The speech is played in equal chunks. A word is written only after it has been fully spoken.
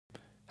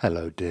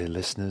Hello, dear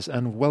listeners,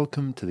 and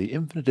welcome to the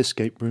Infinite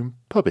Escape Room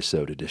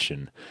Pubisode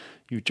edition.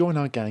 You join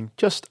our gang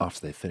just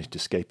after they've finished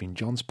escaping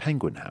John's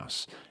penguin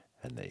house,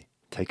 and they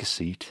take a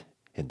seat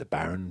in the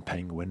barren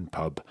penguin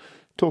pub,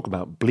 talk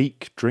about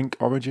bleak drink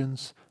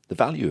origins, the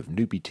value of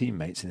newbie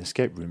teammates in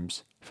escape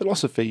rooms,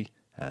 philosophy,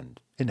 and,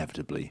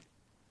 inevitably,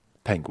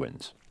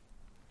 penguins.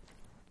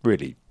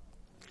 Really,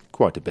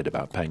 quite a bit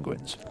about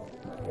penguins.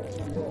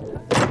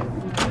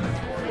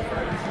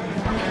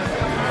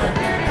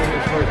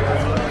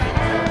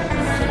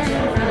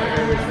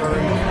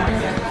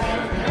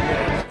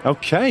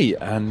 Okay,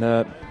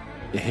 and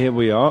here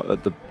we are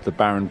at the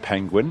Baron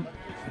Penguin,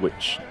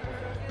 which,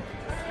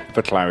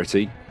 for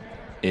clarity,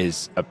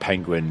 is a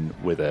penguin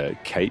with a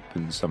cape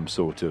and some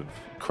sort of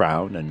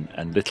crown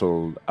and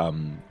little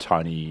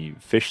tiny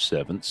fish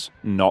servants,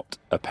 not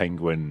a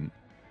penguin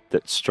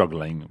that's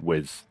struggling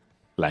with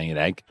laying an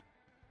egg,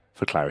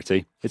 for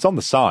clarity. It's on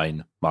the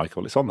sign,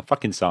 Michael. It's on the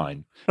fucking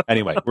sign.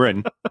 Anyway, we're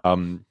in.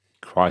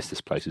 Christ,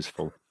 this place is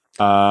full.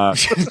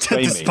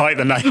 Jamie, despite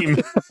the name.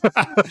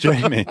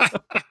 Jamie,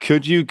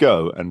 could you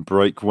go and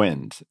break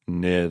wind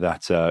near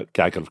that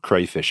gaggle of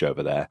crayfish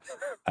over there,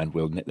 and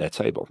we'll knit their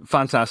table?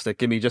 Fantastic.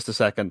 Give me just a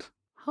second.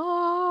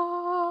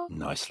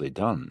 Nicely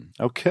done.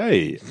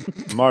 Okay,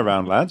 my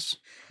round, lads.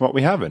 What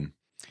we having?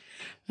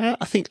 I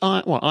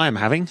am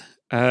having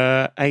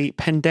a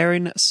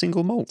Penderyn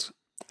single malt,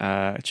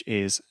 which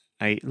is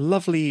a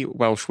lovely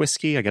Welsh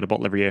whiskey. I get a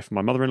bottle every year from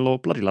my mother-in-law.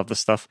 Bloody love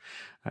this stuff.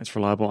 It's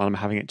reliable, and I'm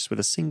having it just with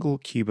a single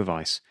cube of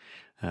ice.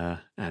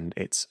 And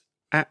it's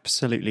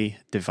absolutely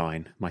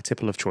divine. My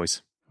tipple of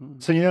choice.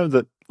 So you know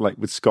that, like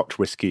with Scotch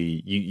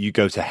whiskey, you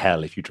go to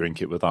hell if you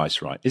drink it with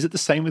ice, right? Is it the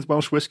same with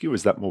Welsh whiskey, or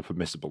is that more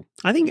permissible?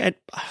 I think...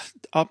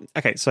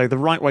 okay, so the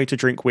right way to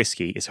drink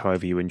whiskey is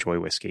however you enjoy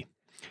whiskey.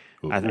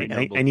 Ooh, I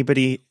think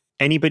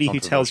anybody who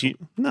tells you...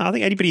 No, I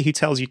think anybody who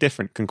tells you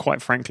different can,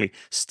 quite frankly,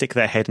 stick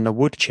their head in a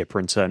wood chipper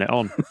and turn it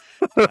on.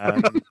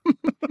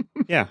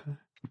 Yeah.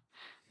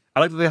 I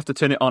like that they have to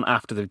turn it on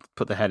after they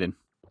put the head in.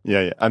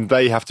 Yeah, and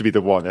they have to be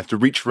the one. They have to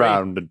reach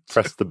round and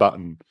press the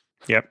button.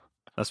 Yep.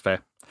 That's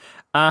fair.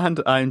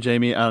 And I'm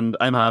Jamie, and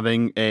I'm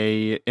having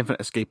a Infinite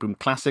Escape Room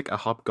Classic, a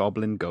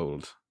Hobgoblin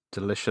Gold.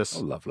 Delicious.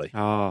 Oh, lovely.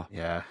 Ah.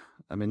 Yeah.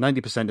 I mean,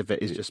 90% of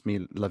it is just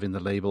me loving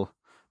the label,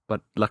 but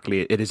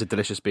luckily it is a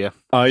delicious beer.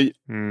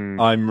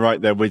 I'm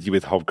right there with you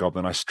with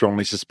Hobgoblin. I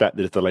strongly suspect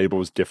that if the label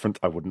was different,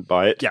 I wouldn't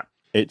buy it. Yeah.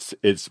 It's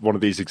one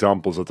of these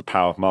examples of the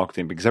power of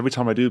marketing, because every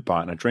time I do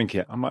buy it and I drink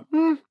it, I'm like,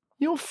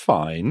 you're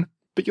fine,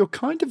 but you're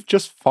kind of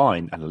just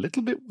fine and a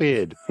little bit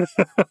weird.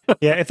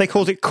 Yeah, if they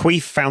called it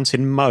Queef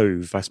Fountain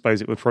Mauve, I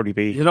suppose it would probably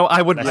be... You know,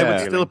 I would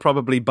still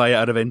probably buy it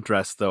out of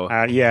interest, though.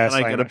 Yeah,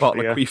 Can I get a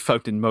bottle of Queef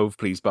Fountain Mauve,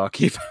 please,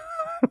 barkeep?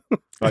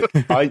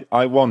 Like,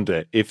 I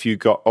wonder if you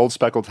got Old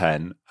Speckled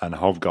Hen and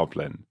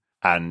Hobgoblin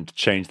and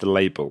changed the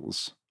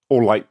labels,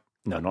 or not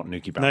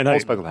Nuki Brown,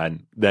 Old Speckled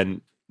Hen,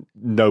 then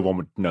no one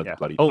would know the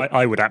bloody...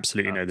 I would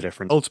absolutely know the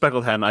difference. Old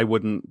Speckled Hen, I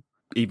wouldn't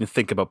even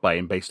think about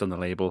buying based on the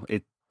label.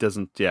 It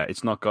doesn't,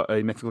 it's not got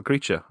a mythical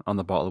creature on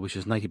the bottle, which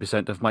is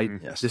 90% of my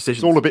decisions.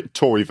 It's all a bit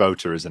Tory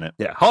voter, isn't it?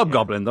 Yeah,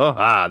 Hobgoblin, though.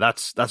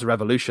 That's a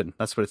revolution.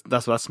 That's what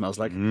that smells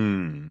like.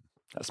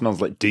 That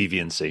smells like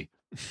deviancy.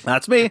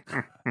 That's me.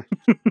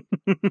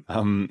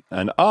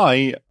 And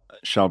I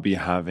shall be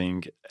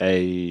having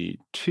a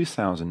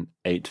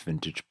 2008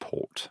 vintage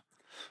port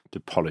to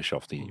polish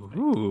off the evening.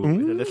 Ooh,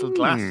 with a little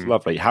glass.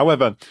 Lovely.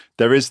 However,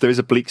 there is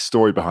a bleak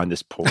story behind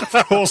this port.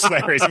 Of course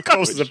there is. Of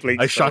course there's a bleak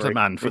story. I shot a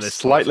man for this.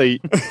 Slightly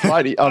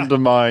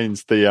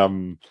undermines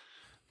the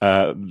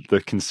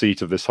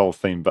conceit of this whole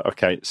thing. But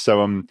okay,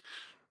 so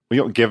we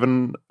got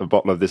given a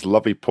bottle of this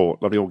lovely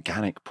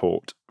organic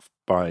port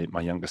by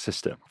my younger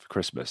sister for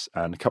Christmas,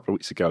 and a couple of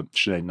weeks ago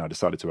Sinead and I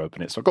decided to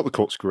open it. So I got the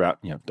corkscrew out,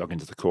 dug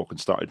into the cork and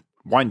started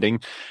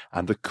winding,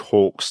 and the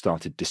cork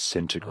started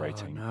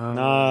disintegrating. Oh,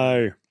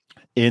 No.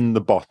 In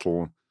the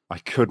bottle. I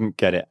couldn't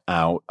get it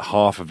out.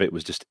 Half of it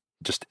was just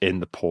in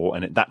the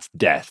port, and that's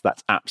death.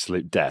 That's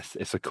absolute death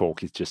if the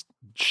cork is just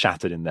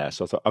shattered in there.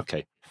 So I thought,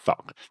 okay,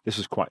 fuck, this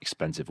was quite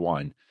expensive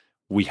wine.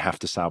 We have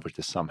to salvage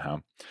this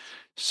somehow.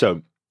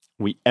 So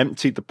we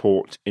emptied the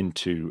port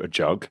into a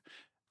jug.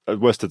 At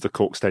worst of the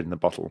cork stayed in the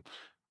bottle,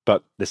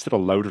 but there's still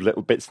a load of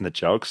little bits in the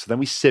jug. So then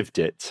we sieved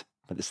it,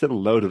 but there's still a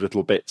load of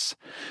little bits.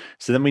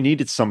 So then we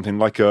needed something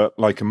like a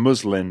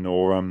muslin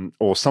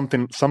or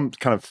something, some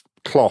kind of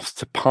cloth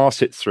to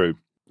pass it through.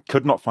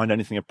 Could not find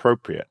anything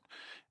appropriate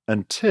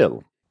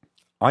until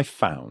I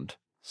found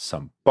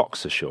some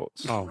boxer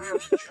shorts. Oh.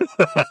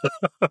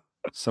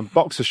 Some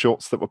boxer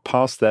shorts that were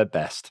past their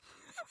best.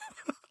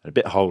 A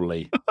bit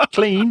holey.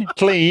 Clean.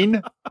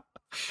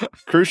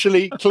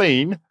 Crucially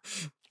clean.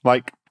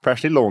 Like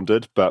freshly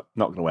laundered, but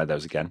not going to wear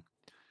those again.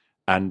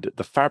 And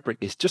the fabric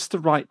is just the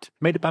right,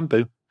 made of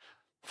bamboo.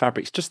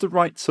 Fabric's just the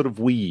right sort of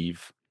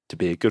weave to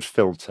be a good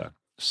filter.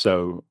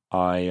 So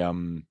I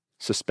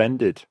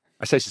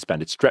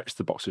stretched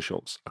the boxer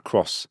shorts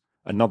across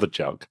another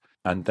jug,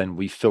 and then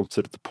we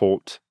filtered the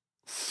port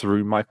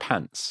through my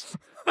pants.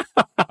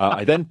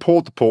 I then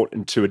poured the port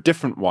into a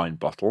different wine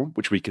bottle,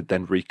 which we could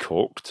then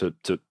recork to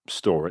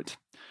store it.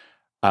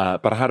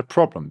 But I had a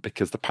problem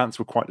because the pants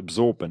were quite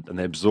absorbent and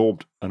they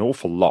absorbed an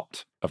awful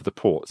lot of the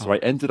port. So I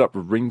ended up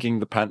wringing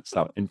the pants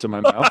out into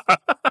my mouth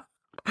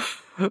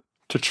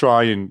to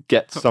try and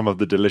get some of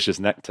the delicious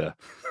nectar.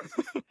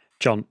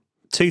 John,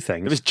 two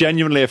things. It was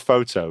genuinely a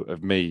photo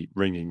of me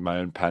wringing my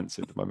own pants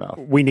into my mouth.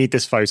 We need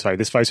this photo.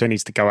 This photo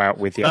needs to go out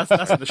with you.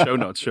 That's in the show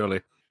notes,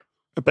 surely.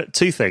 But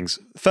two things.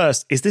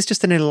 First, is this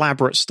just an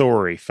elaborate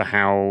story for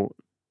how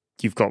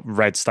you've got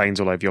red stains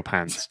all over your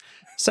pants?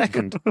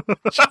 Second,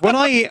 when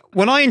I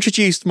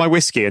introduced my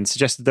whiskey and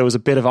suggested there was a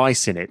bit of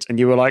ice in it, and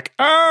you were like,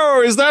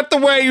 "Oh, is that the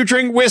way you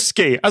drink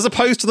whiskey?" As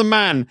opposed to the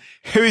man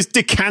who is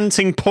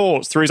decanting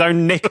ports through his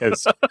own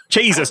knickers.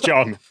 Jesus,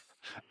 John.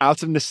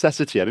 Out of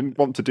necessity, I didn't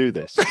want to do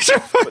this.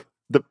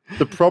 But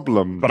the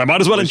problem... But I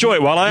might as well enjoy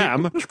it while I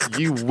am.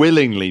 You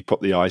willingly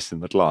put the ice in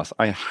the glass.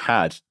 I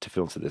had to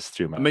filter this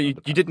through my... I mean,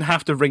 you didn't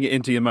have to wring it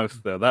into your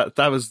mouth, though. That's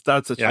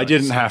a choice. I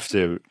didn't have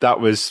to. That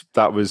was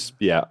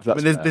yeah. I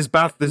mean, there's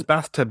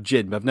bathtub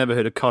gin. I've never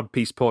heard of cod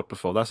piece port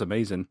before. That's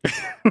amazing.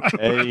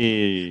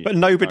 Hey. But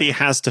nobody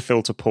has to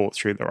filter port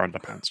through their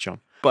underpants, John.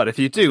 But if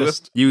you do,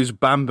 use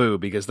bamboo,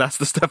 because that's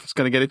the stuff that's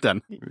going to get it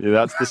done. Yeah,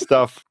 that's the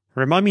stuff.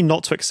 Remind me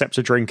not to accept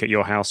a drink at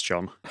your house,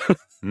 John.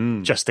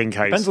 Just in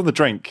case. Depends on the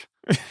drink.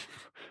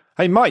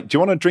 Hey, Mike, do you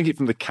want to drink it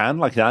from the can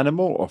like an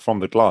animal or from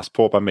the glass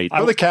poured by me?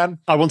 From the can.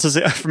 I want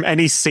to from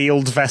any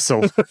sealed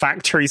vessel,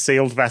 factory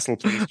sealed vessel,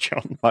 please,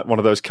 John. Like one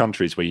of those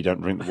countries where you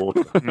don't drink the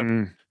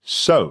water.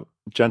 So,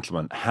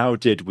 gentlemen, how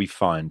did we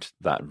find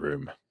that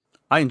room?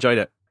 I enjoyed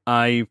it.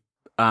 I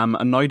am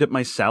annoyed at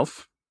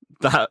myself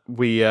that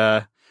we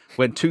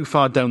went too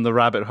far down the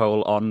rabbit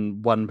hole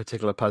on one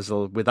particular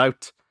puzzle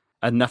without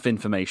enough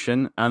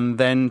information, and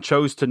then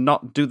chose to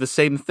not do the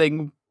same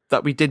thing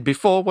that we did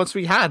before once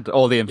we had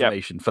all the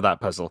information for that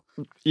puzzle.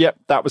 Yep,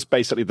 that was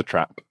basically the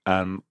trap.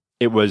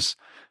 It was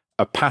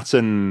a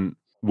pattern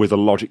with a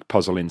logic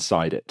puzzle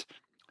inside it,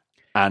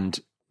 and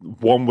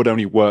one would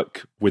only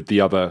work with the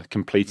other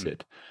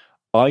completed.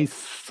 I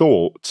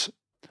thought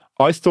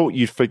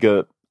you'd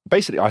figure...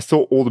 Basically, I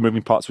thought all the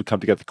moving parts would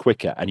come together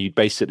quicker, and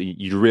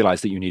you'd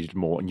realize that you needed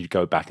more, and you'd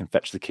go back and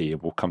fetch the key,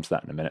 and we'll come to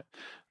that in a minute.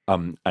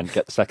 And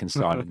get the second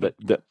side,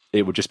 that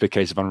it would just be a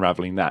case of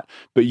unraveling that.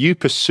 But you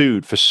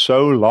pursued for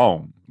so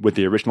long with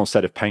the original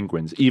set of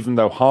penguins, even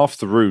though half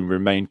the room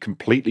remained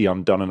completely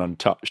undone and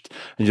untouched.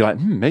 And you're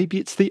like, maybe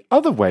it's the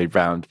other way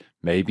round.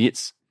 Maybe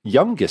it's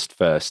youngest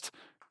first.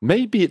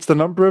 Maybe it's the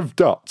number of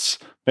dots.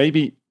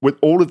 Maybe with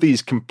all of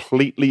these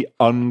completely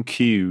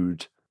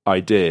uncued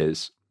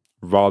ideas,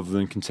 rather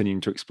than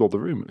continuing to explore the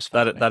room. It was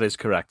that is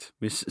correct.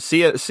 We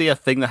see a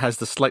thing that has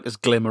the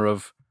slightest glimmer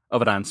of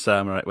an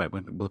answer. Right,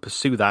 we'll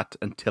pursue that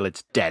until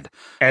it's dead.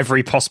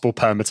 Every possible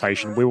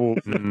permutation. We will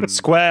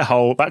square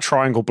hole, that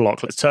triangle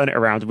block, let's turn it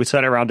around. If we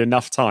turn it around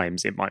enough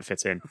times, it might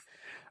fit in.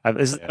 I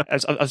was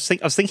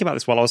thinking about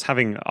this while I was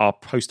having our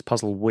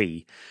post-puzzle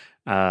wee,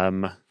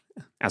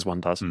 as one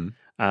does.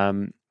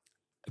 But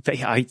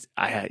I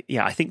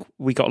think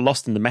we got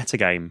lost in the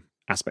metagame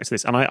aspects of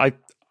this. And I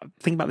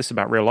think about this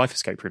about real-life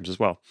escape rooms as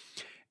well.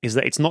 Is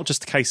that it's not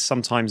just a case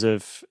sometimes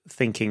of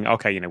thinking,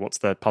 okay, what's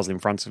the puzzle in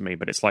front of me?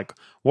 But it's like,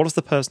 what does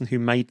the person who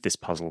made this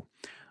puzzle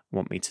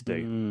want me to do?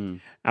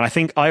 And I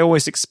think I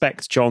always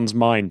expect John's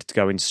mind to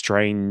go in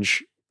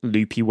strange,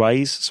 loopy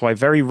ways. So I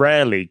very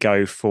rarely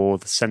go for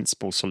the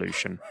sensible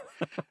solution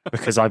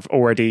because I've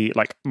already,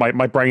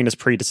 my brain has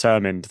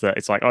predetermined that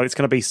it's like, oh, it's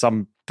going to be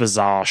some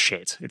bizarre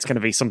shit. It's going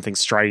to be something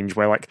strange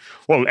where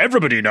well,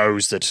 everybody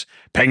knows that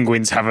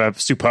penguins have a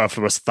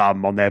superfluous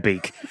thumb on their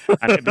beak.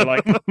 And it'd be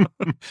like,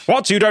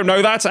 what? You don't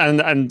know that?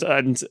 And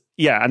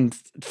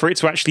for it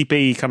to actually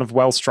be kind of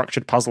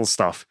well-structured puzzle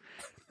stuff,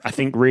 I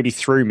think really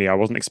threw me. I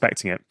wasn't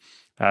expecting it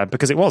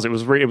because it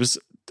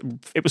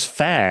was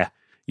fair.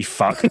 You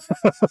fuck.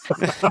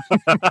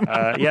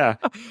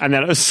 And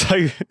then it was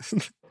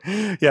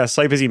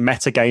so busy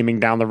metagaming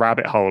down the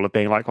rabbit hole of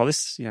being like, well,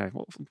 this,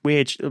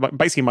 weird.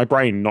 Basically, my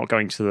brain not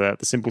going to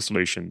the simple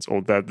solutions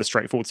or the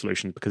straightforward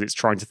solutions because it's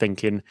trying to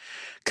think in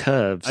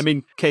curves. I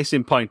mean, case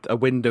in point, a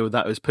window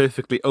that was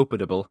perfectly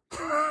openable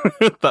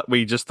that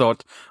we just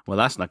thought, well,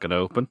 that's not going to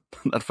open.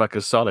 That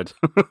fucker's solid.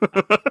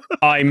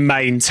 I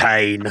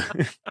maintain.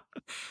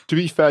 To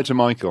be fair to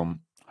Michael,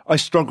 I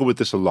struggle with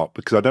this a lot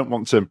because I don't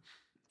want to.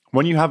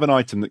 When you have an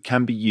item that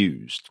can be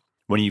used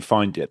when you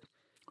find it,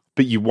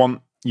 but you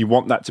want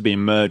that to be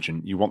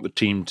emergent, you want the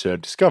team to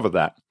discover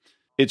that,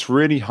 it's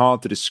really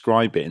hard to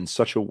describe it in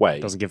such a way...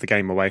 Doesn't give the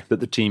game away.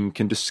 ...that the team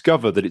can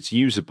discover that it's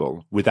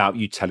usable without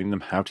you telling them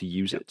how to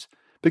use it.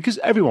 Because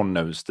everyone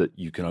knows that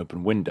you can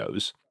open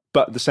windows,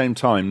 but at the same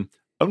time,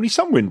 only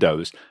some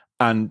windows.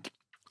 And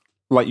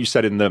like you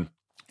said in the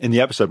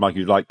episode, Mike,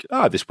 you're like,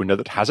 this window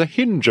that has a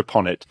hinge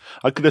upon it.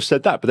 I could have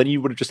said that, but then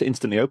you would have just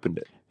instantly opened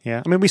it.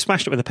 Yeah, I mean, we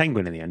smashed it with a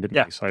penguin in the end,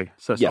 didn't we? So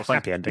it's a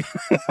happy ending.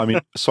 I mean,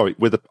 sorry,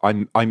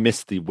 I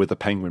missed the with a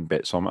penguin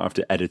bit, so I might have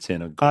to edit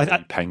in a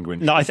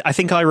penguin. No, I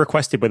think I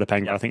requested with a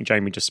penguin. I think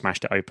Jamie just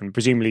smashed it open,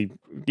 presumably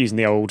using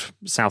the old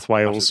South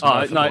Wales.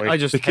 I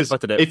just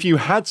headbutted it. If you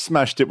had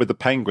smashed it with a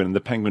penguin and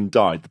the penguin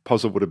died, the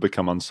puzzle would have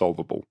become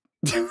unsolvable.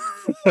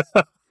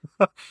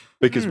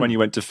 Because when you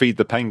went to feed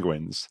the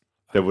penguins,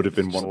 there would have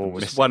been one.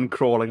 Always one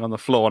crawling on the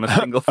floor on a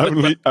single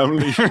foot.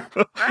 only.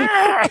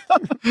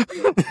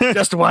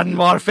 Just one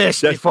more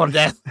fish before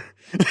death.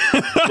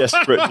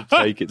 Desperate to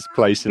take its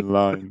place in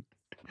line.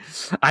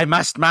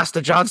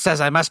 Master John says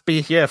I must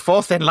be here,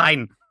 fourth in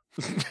line.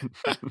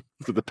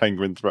 To the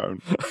penguin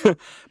throne.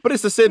 But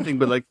it's the same thing,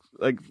 but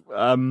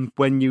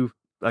when you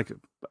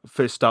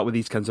first start with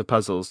these kinds of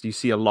puzzles, you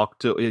see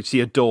you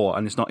see a door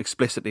and it's not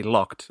explicitly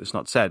locked, it's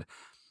not said.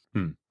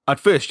 At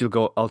first you'll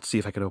go, I'll see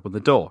if I can open the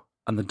door,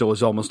 and the door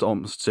is almost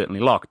certainly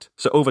locked.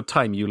 So over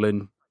time you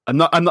learn, I'm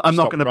not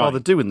going to bother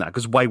doing that,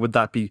 because why would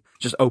that be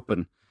just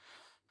open?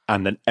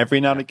 And then every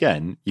now and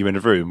again you're in a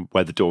room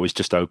where the door is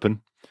just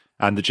open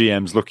and the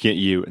GM's looking at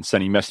you and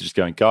sending messages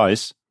going,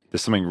 guys,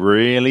 there's something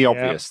really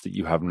obvious that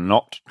you have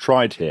not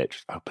tried here.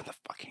 Just open the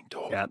fucking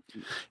door. Yeah.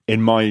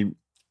 In my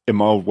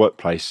old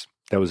workplace,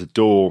 there was a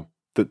door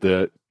that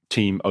the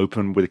team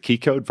opened with a key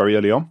code very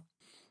early on,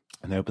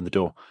 and they opened the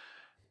door.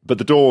 But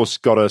the door's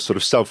got a sort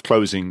of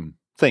self-closing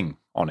thing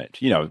on it,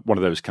 one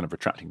of those kind of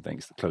retracting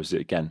things that closes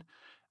it again.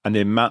 And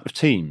the amount of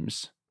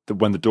teams that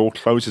when the door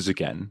closes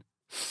again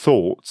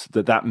thought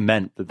that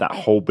meant that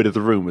whole bit of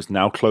the room was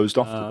now closed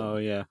off to them. Oh,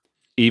 yeah.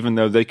 Even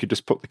though they could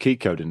just put the key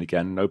code in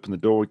again and open the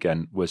door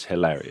again, was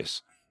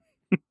hilarious.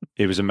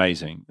 It was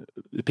amazing.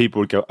 People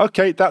would go,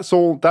 okay, that's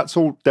all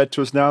dead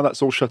to us now.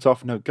 That's all shut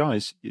off. No,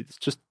 guys, it's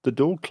just the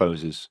door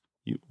closes.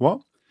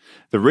 What?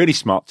 The really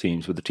smart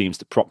teams were the teams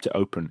that propped it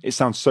open. It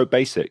sounds so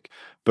basic,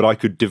 but I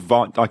could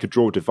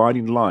draw a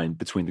dividing line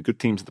between the good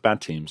teams and the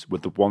bad teams,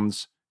 with the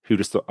ones who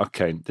just thought,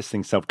 okay, this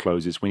thing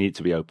self-closes, we need it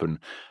to be open.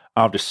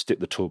 I'll just stick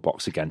the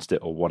toolbox against it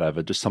or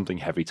whatever, just something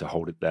heavy to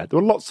hold it there. There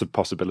were lots of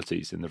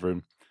possibilities in the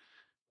room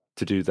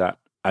to do that,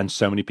 and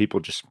so many people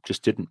just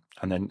didn't,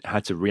 and then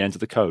had to re-enter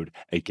the code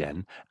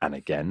again and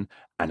again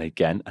and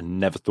again, and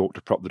never thought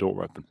to prop the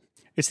door open.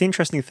 It's the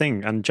interesting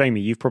thing, and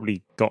Jamie, you've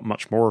probably got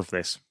much more of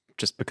this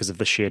just because of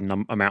the sheer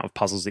amount of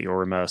puzzles that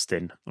you're immersed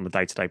in on a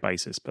day-to-day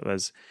basis, but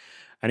there's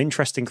an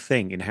interesting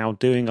thing in how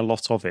doing a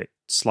lot of it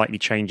slightly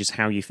changes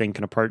how you think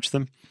and approach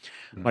them.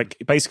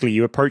 Like, basically,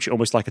 you approach it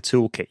almost like a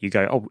toolkit. You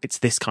go, oh, it's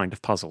this kind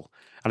of puzzle.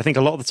 And I think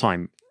a lot of the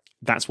time,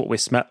 that's what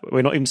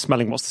we're not even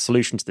smelling what's the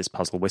solution to this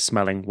puzzle. We're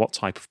smelling what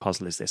type of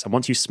puzzle is this. And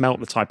once you smelt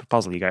the type of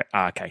puzzle, you go,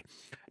 okay,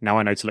 now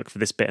I know to look for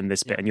this bit and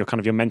this bit. And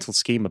your mental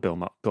schema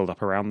build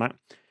up around that.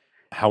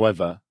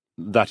 However,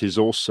 that is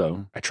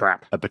also a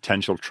trap, a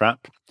potential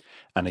trap.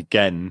 And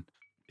again,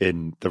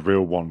 in the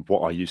real one, what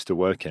I used to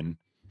work in,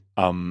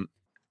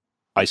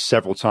 I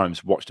several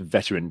times watched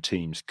veteran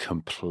teams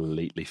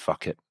completely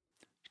fuck it.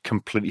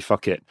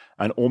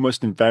 And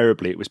almost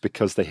invariably, it was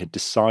because they had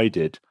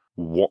decided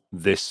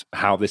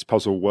how this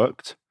puzzle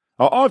worked.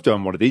 Oh, I've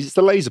done one of these. It's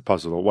the laser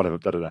puzzle or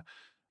whatever.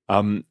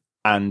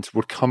 And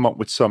would come up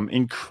with some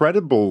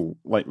incredible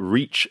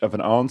reach of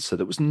an answer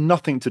that was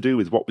nothing to do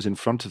with what was in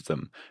front of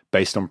them,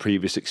 based on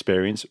previous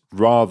experience,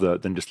 rather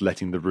than just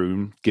letting the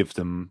room give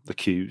them the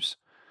cues.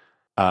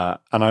 And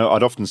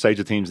I'd often say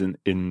to teams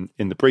in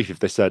the brief, if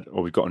they said,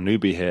 "Oh, we've got a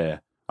newbie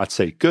here," I'd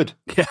say, "Good,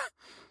 yeah,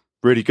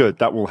 really good.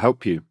 That will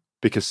help you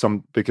because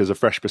a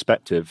fresh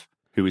perspective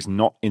who is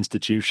not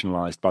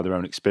institutionalized by their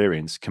own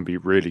experience can be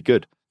really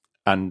good."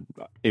 And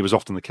it was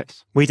often the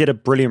case. We did an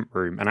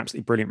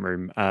absolutely brilliant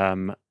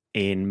room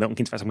in Milton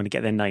Keynes. In fact, I'm going to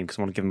get their name because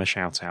I want to give them a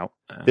shout out.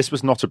 This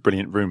was not a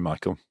brilliant room,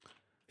 Michael.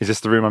 Is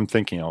this the room I'm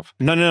thinking of?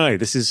 No.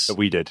 This is that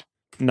we did.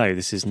 No,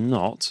 this is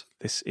not.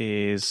 This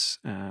is.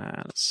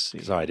 Let's see.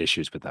 Because I had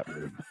issues with that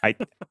room.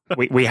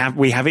 We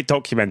have it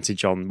documented,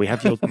 John. We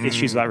have your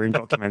issues with that room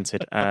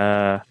documented.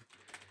 Hang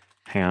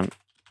on.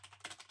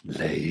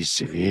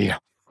 Lazy.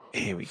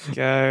 Here we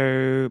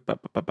go.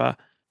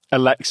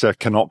 Alexa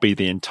cannot be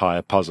the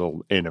entire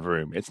puzzle in a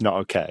room. It's not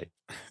okay.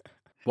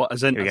 What,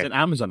 as in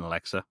Amazon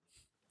Alexa?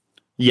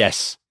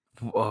 Yes.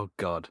 Oh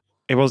God.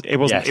 It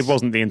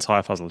wasn't the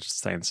entire puzzle.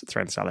 Just throwing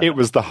this out there. It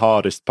was the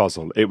hardest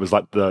puzzle. It was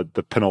like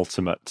the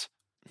penultimate.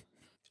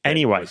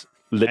 Anyway,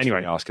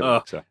 ask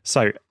Alexa.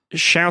 So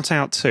shout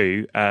out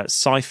to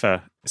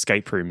Cypher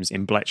Escape Rooms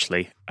in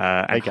Bletchley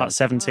at Hut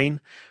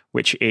 17,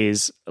 which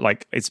is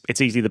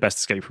it's easily the best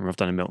escape room I've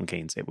done in Milton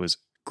Keynes. It was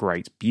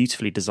great,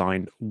 beautifully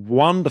designed,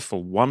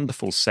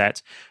 wonderful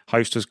set.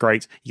 Host was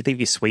great. You could leave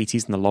your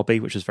sweeties in the lobby,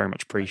 which was very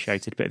much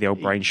appreciated. Bit of the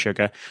old brain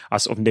sugar. I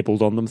sort of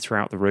nibbled on them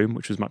throughout the room,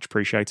 which was much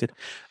appreciated.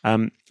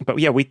 But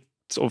yeah, we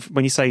sort of,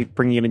 when you say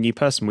bringing in a new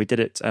person, we did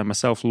it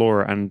myself,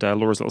 Laura, and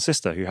Laura's little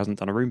sister, who hasn't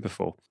done a room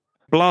before.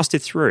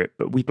 Blasted through it,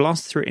 but we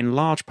blasted through it in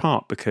large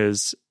part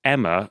because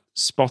Emma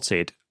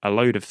spotted a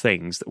load of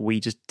things that we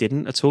just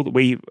didn't at all. That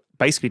we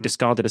basically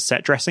discarded as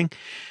set dressing,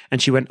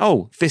 and she went,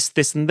 "Oh, this,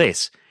 and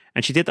this."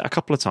 And she did that a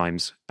couple of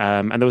times.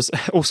 And there was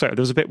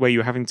a bit where you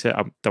were having to,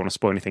 I don't want to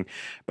spoil anything,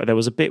 but there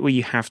was a bit where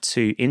you have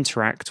to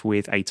interact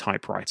with a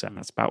typewriter. And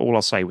that's about all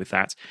I'll say with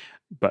that,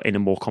 but in a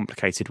more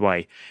complicated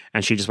way.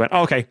 And she just went,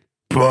 "Oh, okay,"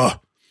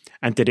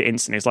 and did it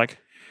instantly. It's like,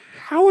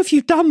 how have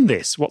you done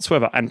this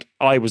whatsoever? And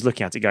I was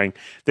looking at it going,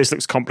 this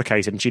looks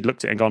complicated. And she'd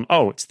looked at it and gone,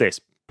 "Oh, it's this."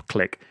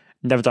 Click.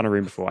 Never done a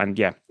room before. And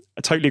yeah,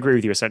 totally agree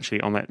with you. Essentially,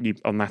 on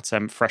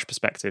that fresh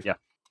perspective. Yeah.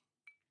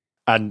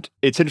 And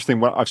it's interesting.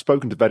 When I've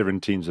spoken to veteran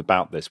teams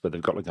about this, where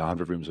they've got like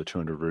 100 rooms or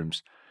 200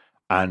 rooms,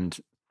 and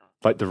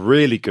like the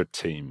really good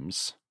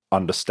teams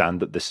understand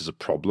that this is a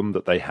problem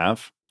that they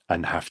have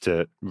and have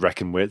to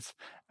reckon with,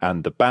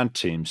 and the bad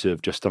teams who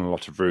have just done a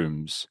lot of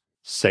rooms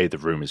say the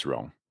room is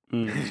wrong.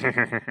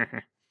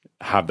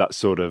 Have that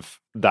sort of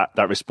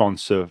that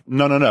response of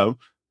no,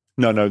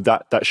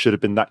 that should have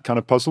been that kind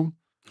of puzzle,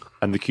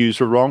 and the cues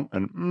were wrong,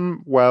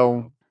 and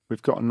well,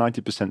 we've got a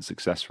 90%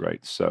 success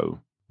rate, so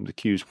the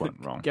cues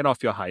weren't wrong. Get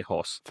off your high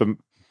horse.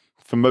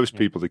 For most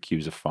people, the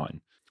cues are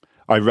fine.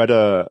 I read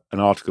an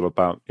article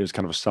about, it was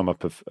kind of a sum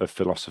up of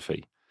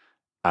philosophy,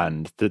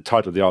 and the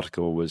title of the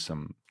article was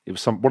it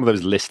was one of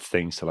those list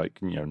things to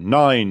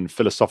 9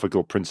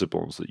 philosophical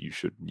principles that you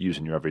should use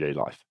in your everyday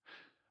life.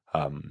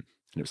 And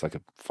it was like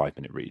a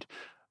 5-minute read.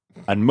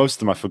 And most of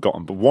them I've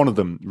forgotten, but one of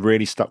them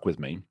really stuck with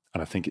me.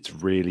 And I think it's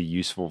really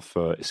useful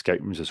for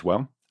escape rooms as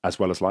well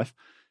as life.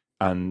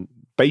 And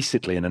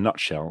basically, in a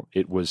nutshell,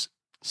 it was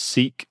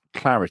seek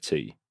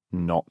clarity,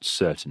 not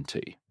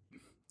certainty.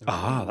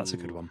 That's a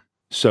good one.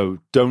 So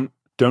don't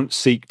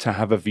seek to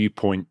have a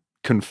viewpoint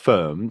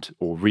confirmed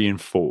or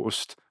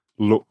reinforced.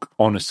 Look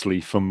honestly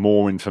for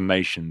more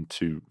information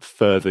to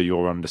further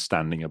your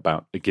understanding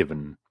about a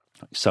given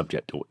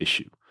subject or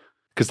issue.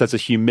 Because there's a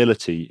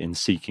humility in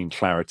seeking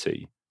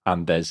clarity,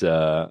 and there's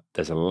a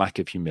lack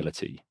of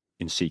humility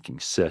in seeking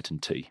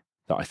certainty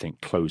that I think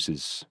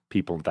closes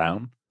people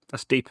down.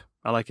 That's deep.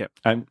 I like it.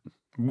 And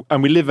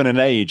we live in an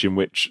age in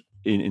which,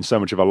 in so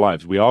much of our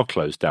lives, we are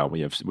closed down.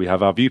 We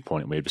have our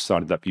viewpoint, and we have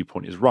decided that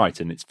viewpoint is right,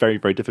 and it's very,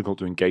 very difficult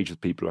to engage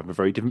with people who have a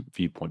very different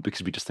viewpoint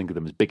because we just think of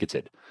them as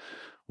bigoted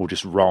or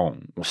just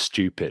wrong or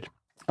stupid.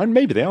 And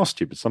maybe they are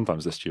stupid.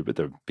 Sometimes they're stupid.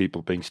 They're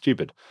people being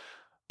stupid.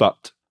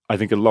 But I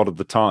think a lot of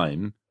the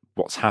time,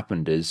 what's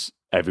happened is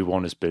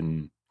everyone has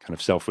been kind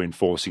of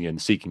self-reinforcing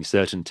and seeking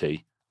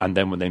certainty. And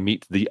then when they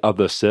meet the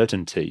other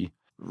certainty,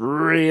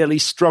 really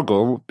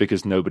struggle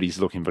because nobody's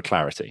looking for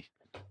clarity.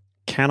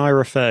 Can I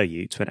refer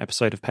you to an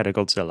episode of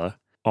Pedagodzilla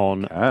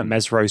on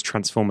Mesro's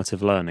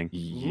transformative learning?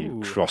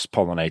 You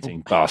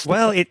cross-pollinating bastard.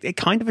 Well, it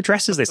kind of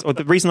addresses this. Or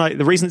the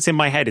reason it's in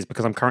my head is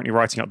because I'm currently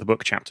writing up the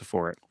book chapter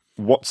for it.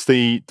 What's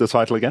the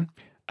title again?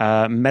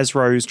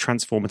 Mesro's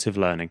transformative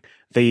learning.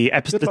 The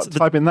episode.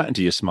 Type in that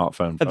into your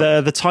smartphone.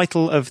 The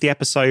title of the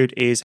episode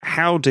is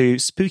 "How Do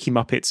Spooky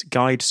Muppets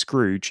Guide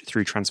Scrooge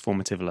Through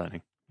Transformative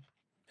Learning?"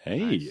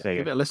 Hey,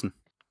 give it a listen.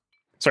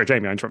 Sorry,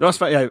 Jamie, I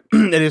interrupted. No,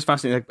 it's it is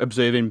fascinating,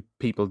 observing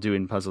people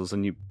doing puzzles,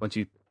 and once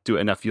you do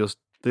it enough,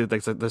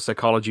 the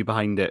psychology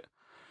behind it,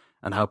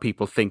 and how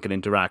people think and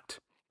interact,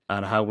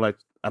 and how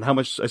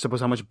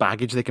much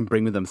baggage they can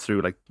bring with them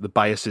through, like the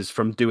biases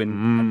from doing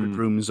 100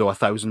 rooms or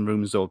 1,000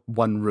 rooms or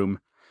one room.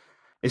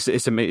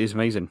 It's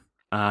amazing,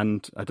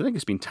 and I don't think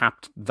it's been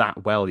tapped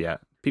that well yet.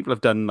 People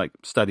have done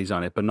studies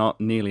on it, but not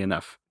nearly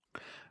enough.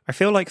 I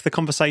feel like the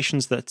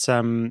conversations that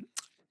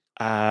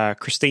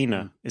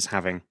Christina is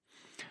having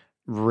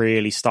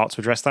really start to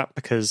address that,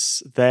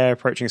 because they're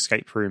approaching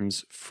escape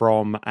rooms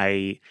from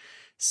a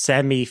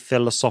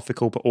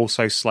semi-philosophical but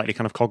also slightly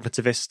kind of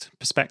cognitivist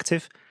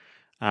perspective,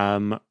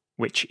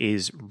 which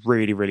is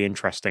really, really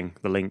interesting,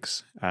 the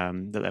links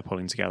that they're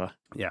pulling together.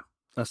 Yeah.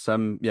 That's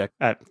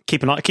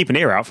keep an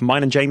ear out for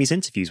mine and Jamie's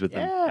interviews with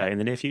them in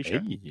the near future.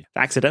 Hey.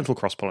 Accidental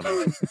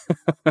cross-pollination.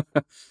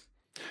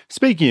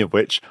 Speaking of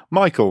which,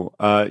 Michael,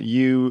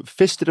 you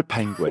fisted a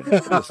penguin.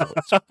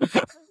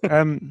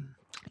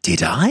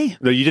 Did I?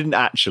 No, you didn't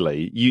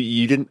actually.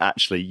 You didn't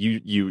actually.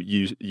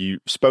 You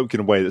spoke in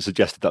a way that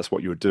suggested that's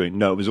what you were doing.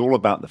 No, it was all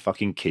about the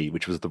fucking key,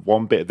 which was the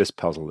one bit of this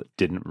puzzle that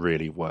didn't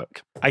really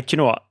work. Do you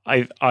know what?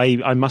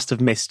 I must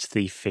have missed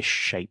the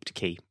fish-shaped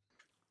key.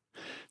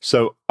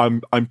 So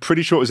I'm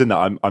pretty sure it was in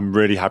that. I'm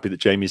really happy that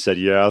Jamie said,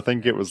 yeah, I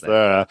think it was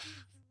there.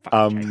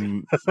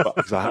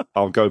 But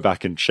I'll go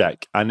back and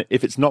check. And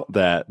if it's not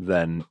there,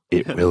 then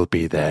it will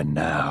be there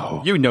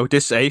now. You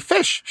notice a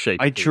fish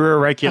shape. I drew a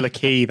regular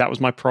key. That was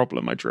my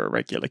problem. I drew a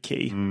regular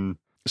key.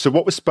 So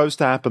what was supposed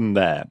to happen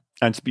there?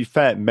 And to be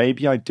fair,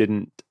 maybe I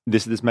didn't.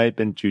 This may have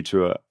been due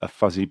to a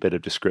fuzzy bit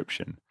of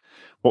description.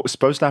 What was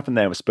supposed to happen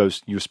there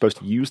was you were supposed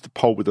to use the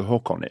pole with the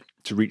hook on it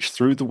to reach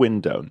through the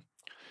window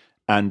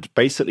and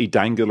basically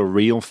dangle a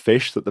real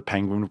fish that the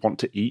penguin would want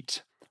to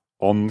eat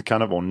on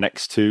or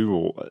next to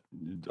or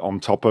on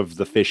top of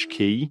the fish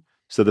key.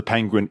 So the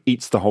penguin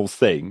eats the whole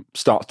thing,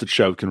 starts to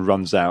choke and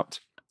runs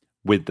out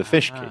with the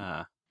fish key.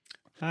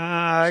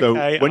 So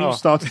when you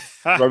started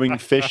throwing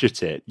fish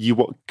at it, you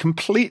were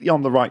completely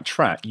on the right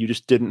track. You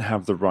just didn't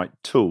have the right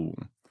tool.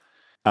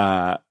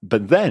 But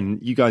then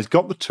you guys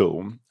got the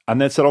tool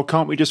and then said, oh,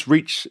 can't we just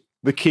reach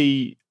the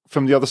key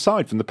from the other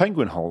side, from the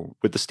penguin hole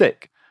with the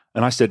stick?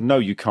 And I said, no,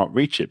 you can't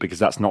reach it because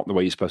that's not the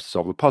way you're supposed to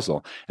solve the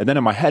puzzle. And then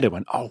in my head, I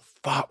went, oh,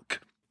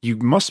 fuck. You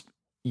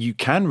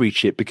can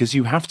reach it because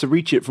you have to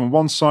reach it from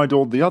one side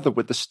or the other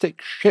with the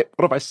stick. Shit,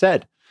 what have I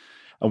said?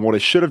 And what I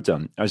should have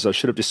done is I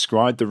should have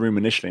described the room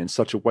initially in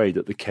such a way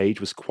that the cage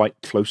was quite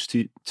close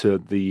to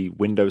the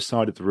window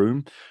side of the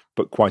room,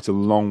 but quite a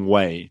long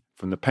way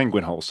from the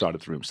penguin hole side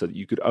of the room, so that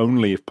you could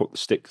only have put the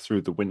stick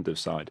through the window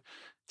side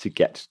to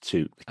get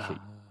to the key.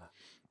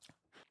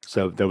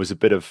 So there was a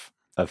bit of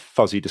a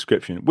fuzzy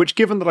description, which,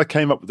 given that I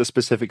came up with the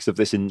specifics of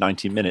this in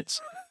 90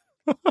 minutes,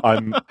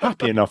 I'm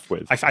happy enough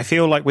with. I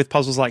feel like with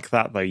puzzles like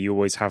that, though, you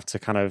always have to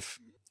kind of,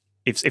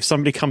 if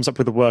somebody comes up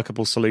with a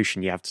workable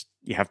solution, you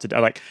have to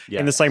like,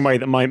 in the same way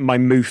that my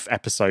MOOF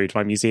episode,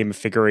 my Museum of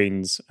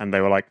Figurines, and they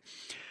were like,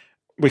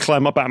 we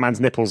climb up Batman's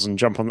nipples and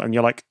jump on, and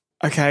you're like,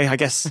 okay, I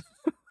guess,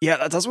 yeah,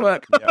 that does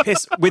work.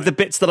 Piss, with the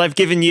bits that I've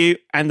given you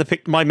and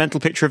my mental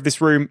picture of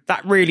this room,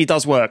 that really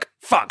does work.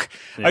 Fuck.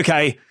 Yeah.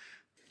 Okay.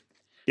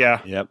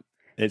 Yeah. Yep.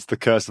 It's the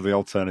curse of the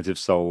alternative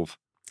solve.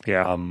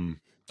 Yeah.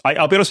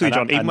 I'll be honest with you,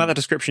 John, even by the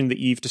description that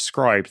you've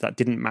described, that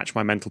didn't match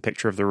my mental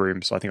picture of the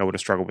room, so I think I would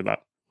have struggled with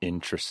that.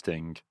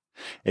 Interesting.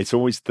 It's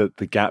always the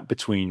gap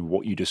between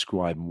what you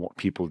describe and what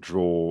people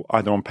draw,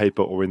 either on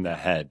paper or in their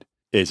head,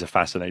 is a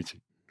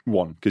fascinating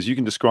one, because you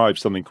can describe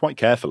something quite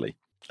carefully,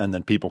 and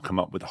then people come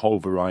up with a whole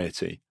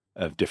variety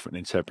of different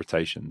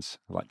interpretations,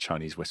 like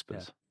Chinese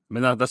whispers. Yeah. I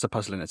mean, that's a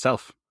puzzle in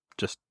itself.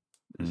 Just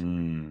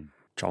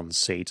John's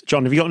seed.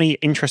 John, have you got any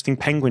interesting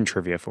penguin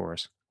trivia for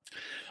us?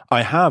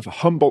 I have.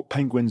 Humboldt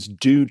penguins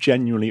do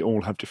genuinely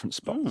all have different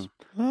spots.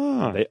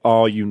 They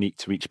are unique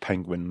to each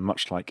penguin,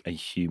 much like a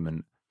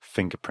human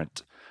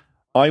fingerprint.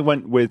 I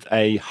went with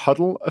a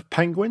huddle of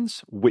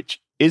penguins,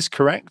 which is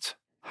correct.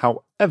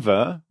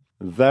 However,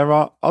 there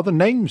are other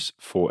names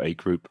for a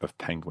group of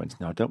penguins.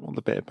 Now, I don't want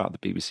the bit about the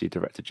BBC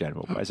Director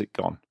General. Where's it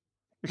gone?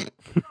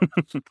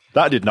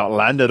 That did not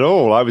land at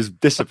all. I was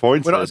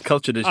disappointed. We're not as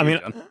cultured as you,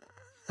 John.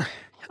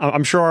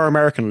 I'm sure our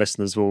American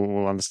listeners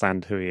will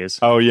understand who he is.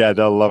 Oh, yeah,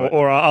 they'll love it.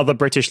 Or our other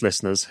British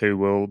listeners who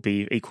will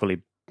be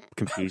equally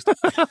confused.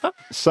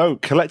 So,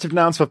 collective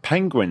nouns for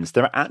penguins.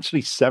 There are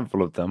actually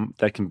several of them.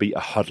 There can be a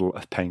huddle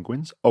of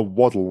penguins, a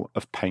waddle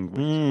of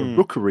penguins, a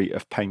rookery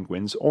of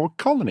penguins, or a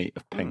colony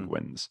of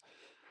penguins.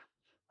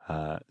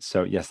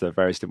 So, yes, there are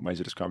various different ways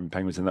of describing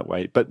penguins in that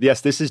way. But, yes,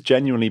 this is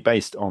genuinely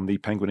based on the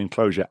penguin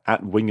enclosure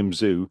at Wingham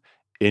Zoo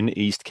in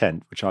East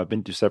Kent, which I've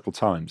been to several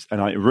times.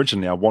 And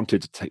I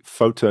wanted to take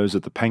photos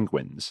of the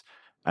penguins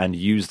and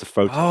use the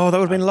photos. Oh, that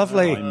would have been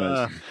lovely.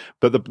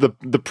 But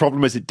the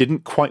problem is it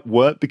didn't quite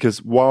work,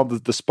 because while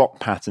the spot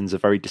patterns are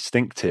very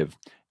distinctive,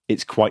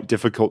 it's quite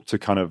difficult to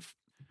sort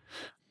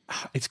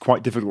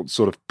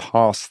of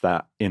pass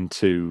that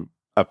into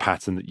a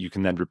pattern that you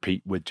can then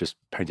repeat with just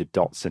painted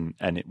dots and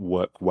it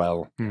work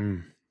well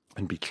and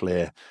be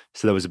clear.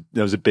 So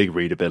there was a big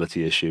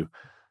readability issue.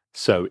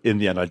 So in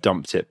the end, I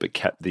dumped it, but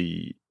kept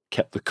the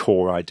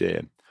core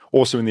idea.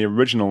 Also, in the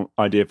original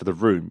idea for the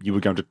room, you were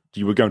going to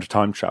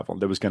time travel.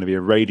 There was going to be a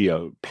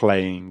radio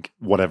playing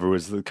whatever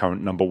was the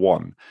current number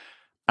one,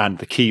 and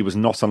the key was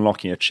not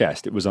unlocking a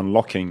chest; it was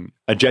unlocking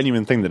a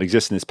genuine thing that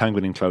exists in this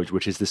penguin enclosure,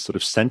 which is this sort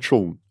of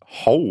central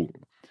hole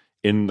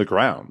in the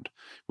ground,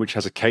 which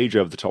has a cage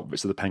over the top of it,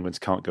 so the penguins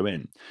can't go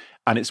in.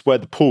 And it's where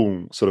the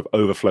pool sort of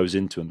overflows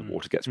into, and the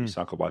water gets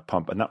recycled by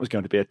pump. And that was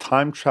going to be a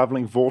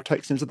time-traveling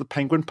vortex into the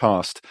penguin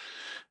past.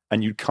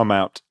 And you'd come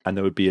out, and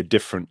there would be a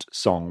different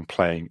song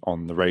playing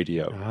on the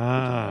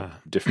radio,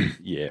 different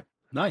year.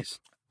 Nice.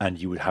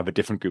 And you would have a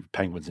different group of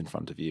penguins in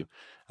front of you,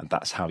 and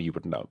that's how you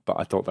would know. But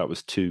I thought that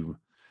was too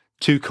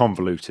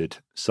convoluted,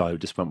 so I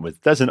just went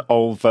with, there's an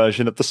old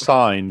version of the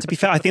sign. To be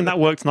fair, I think that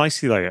worked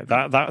nicely, though.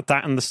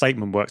 That and the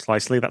statement works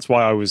nicely. That's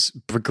why I was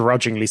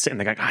begrudgingly sitting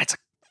there going,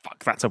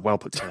 that's a well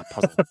put together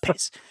puzzle.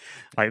 Piss.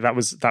 Like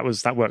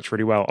that worked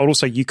really well.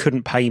 Also, you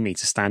couldn't pay me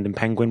to stand in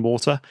penguin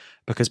water,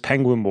 because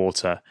penguin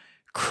water,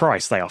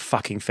 Christ, they are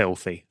fucking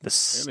filthy. The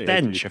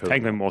stench of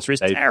penguin water is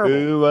terrible. They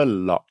poo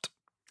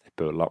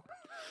a lot.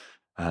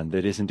 And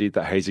it is indeed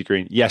that hazy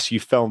green. Yes, you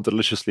fell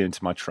deliciously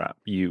into my trap.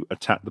 You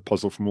attacked the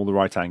puzzle from all the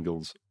right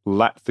angles,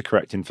 lacked the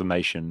correct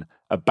information,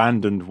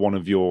 abandoned one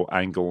of your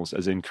angles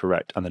as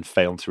incorrect, and then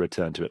failed to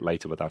return to it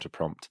later without a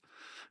prompt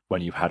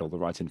when you had all the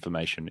right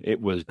information.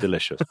 It was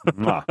delicious.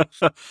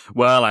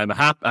 Well, I'm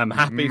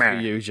happy for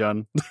you,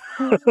 John.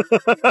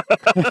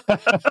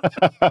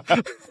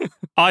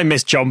 I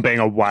miss John being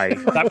away.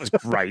 That was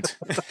great.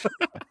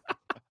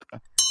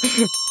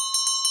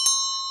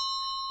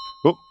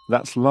 Oh,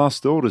 that's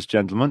last orders,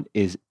 gentlemen.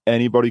 Is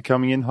anybody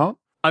coming in hot?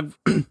 I've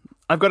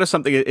got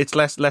something. It's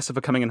less of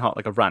a coming in hot,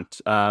 like a rant,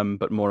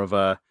 but more of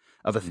a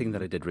thing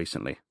that I did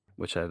recently,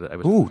 which I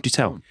was. Ooh, do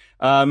tell.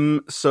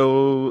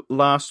 So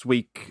last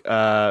week,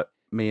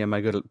 me and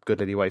my good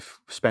lady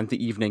wife spent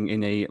the evening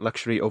in a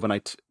luxury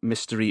overnight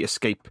mystery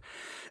escape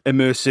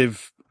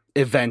immersive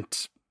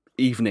event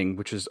evening,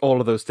 which was all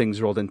of those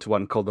things rolled into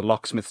one, called the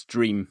Locksmith's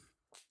Dream.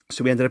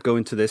 So we ended up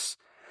going to this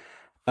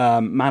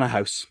manor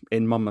house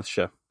in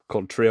Monmouthshire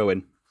called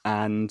Treowen,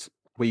 and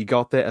we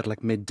got there at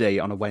like midday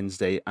on a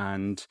Wednesday,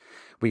 and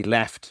we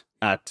left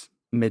at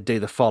midday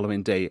the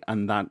following day.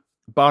 And that,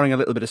 barring a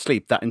little bit of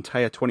sleep, that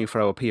entire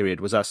 24-hour period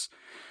was us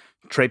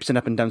traipsing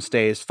up and down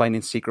stairs,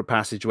 finding secret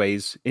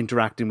passageways,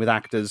 interacting with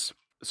actors,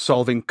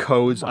 solving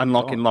codes,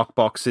 unlocking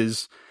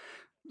lockboxes,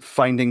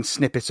 finding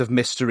snippets of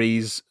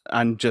mysteries,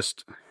 and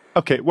just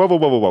Okay,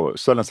 whoa.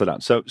 Slow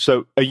down.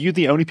 So are you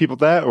the only people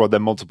there, or are there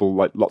multiple,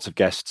 like, lots of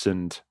guests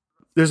and...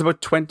 There's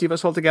about 20 of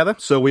us altogether.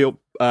 So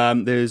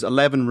there's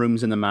 11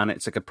 rooms in the manor.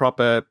 It's like a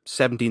proper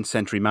 17th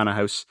century manor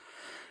house.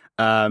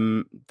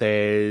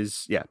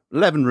 There's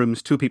 11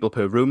 rooms, 2 people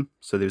per room.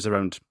 So there's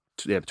around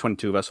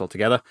 22 of us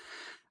altogether.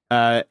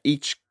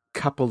 Each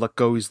couple that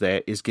goes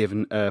there is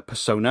given a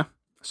persona.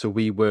 So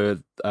we were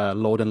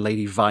Lord and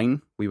Lady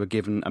Vine. We were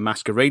given a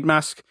masquerade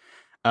mask,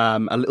 a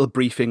little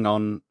briefing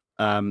on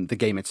the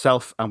game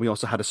itself, and we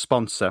also had a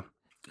sponsor.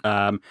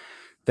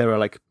 There were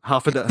like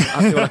half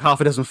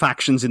a dozen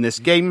factions in this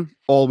game,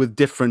 all with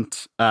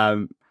different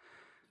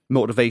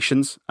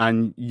motivations,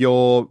 and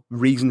your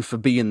reason for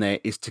being there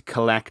is to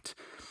collect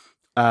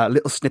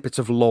little snippets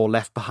of lore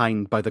left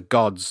behind by the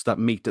gods that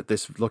meet at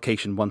this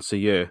location once a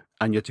year,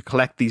 and you're to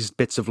collect these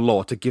bits of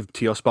lore to give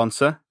to your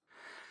sponsor.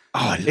 Oh,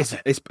 I love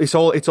it. It's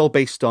all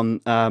based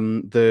on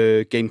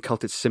the game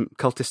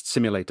Cultist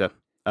Simulator.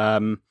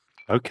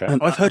 Okay.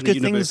 I've heard good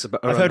things.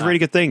 I've heard really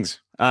good things.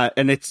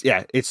 And it's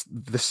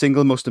the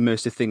single most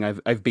immersive thing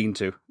I've been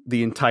to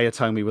the entire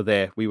time we were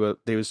there.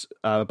 There was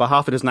about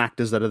half a dozen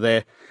actors that are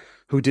there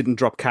who didn't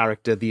drop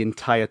character the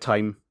entire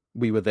time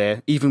we were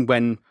there, even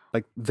when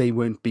like they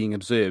weren't being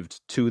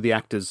observed. 2 of the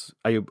actors,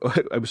 I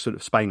was sort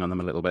of spying on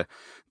them a little bit,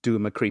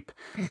 doing my creep,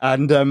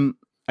 and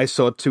I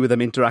saw 2 of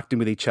them interacting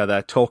with each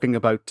other, talking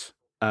about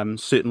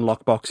certain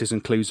lockboxes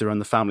and clues around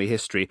the family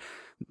history.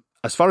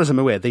 As far as I'm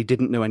aware, they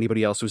didn't know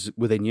anybody else was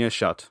within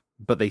earshot,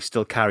 but they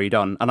still carried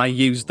on. And I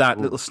used that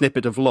little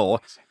snippet of lore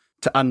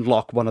to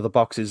unlock one of the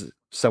boxes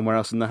somewhere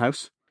else in the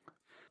house.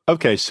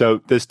 Okay, so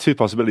there's 2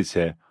 possibilities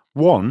here.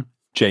 1,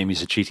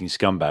 Jamie's a cheating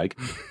scumbag.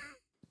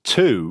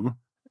 2,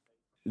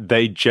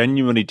 they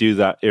genuinely do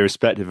that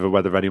irrespective of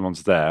whether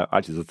anyone's there.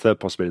 Actually,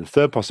 the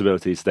third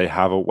possibility is they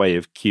have a way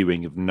of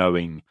queuing, of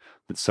knowing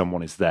that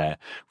someone is there.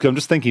 Because I'm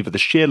just thinking for the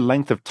sheer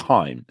length of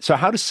time. So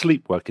how does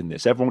sleep work in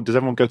this? Does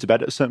everyone go to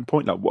bed at a certain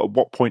point? Like, at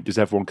what point does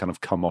everyone kind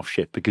of come off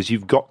shift? Because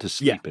you've got to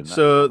sleep in that.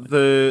 So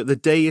the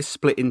day is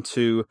split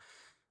into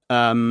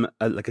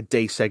like a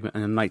day segment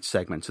and a night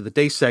segment. So the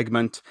day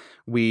segment,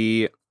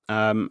 we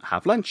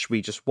have lunch.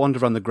 We just wander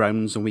around the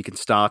grounds and we can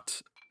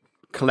start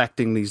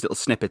collecting these little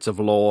snippets of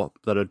lore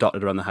that are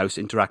dotted around the house,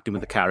 interacting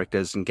with the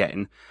characters and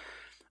getting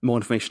more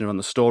information around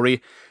the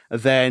story.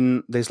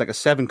 Then there's like a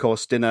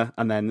 7-course dinner,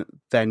 and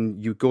then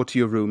you go to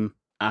your room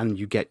and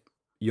you get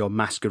your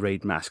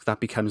masquerade mask. That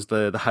becomes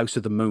the House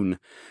of the Moon,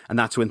 and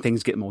that's when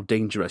things get more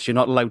dangerous. You're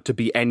not allowed to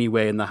be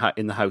anywhere in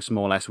the house,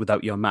 more or less,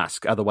 without your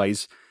mask.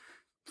 Otherwise,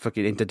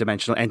 fucking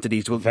interdimensional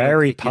entities will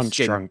Very punch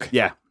drunk.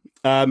 Yeah.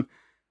 So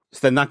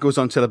then that goes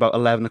on till about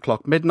 11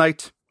 o'clock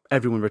midnight.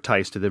 Everyone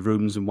retires to their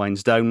rooms and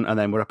winds down, and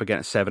then we're up again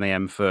at 7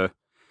 a.m. for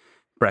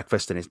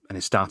breakfast, and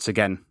it starts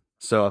again.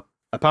 So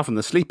apart from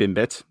the sleeping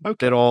bit,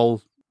 they're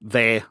all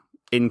there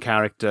in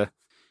character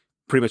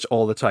pretty much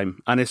all the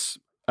time. And it's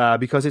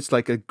because it's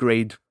like a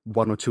grade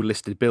 1 or 2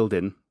 listed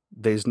building,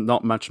 there's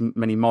not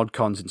many mod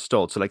cons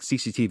installed. So like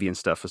CCTV and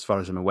stuff, as far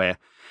as I'm aware,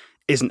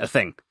 isn't a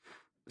thing.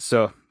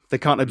 So they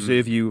can't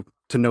observe you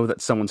to know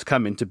that someone's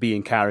coming to be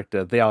in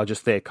character. They are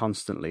just there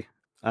constantly.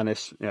 And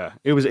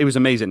it was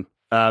amazing.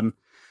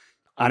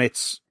 And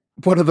it's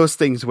one of those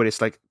things where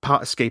it's like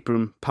part escape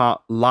room,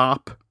 part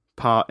LARP,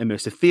 part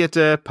immersive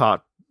theatre,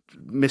 part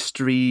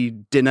mystery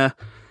dinner,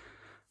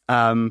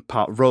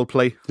 part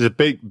roleplay. There's a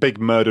big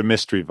murder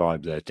mystery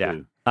vibe there too. Yeah.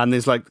 And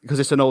there's like, because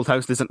it's an old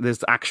house,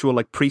 there's actual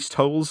like priest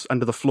holes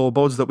under the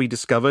floorboards that we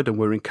discovered and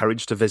were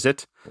encouraged to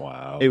visit.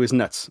 Wow. It was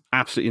nuts.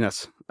 Absolutely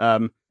nuts.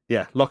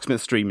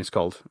 Locksmith Stream is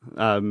called.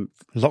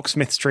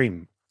 Locksmith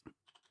Stream.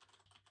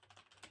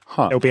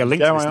 Huh. There'll be a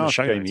link to Dare this I in the ask,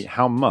 show Jamie, notes.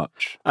 how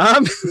much?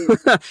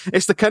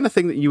 It's the kind of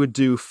thing that you would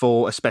do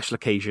for a special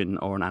occasion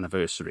or an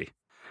anniversary.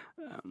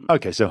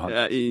 Okay, so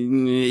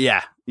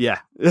 $100. Yeah.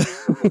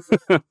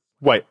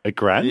 Wait,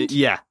 $1,000?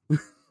 Yeah.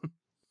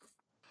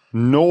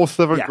 North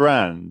of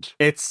 $1,000.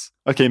 It's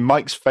okay.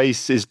 Mike's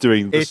face is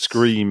doing the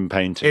scream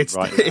painting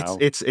right now.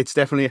 It's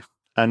definitely,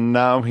 and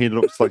now he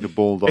looks like a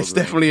bulldog. it's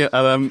definitely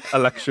a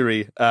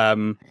luxury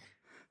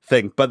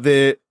thing, but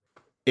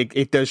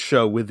it does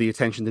show with the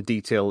attention to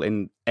detail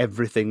in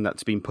everything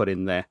that's been put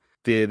in there.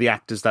 The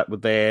actors that were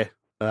there,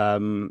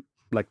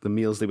 like the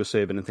meals they were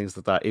serving and things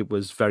like that. It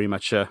was very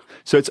much So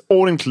it's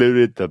all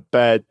included: the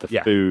bed, the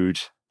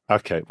food.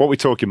 Okay, what are we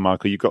talking,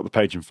 Michael? You've got the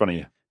page in front of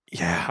you.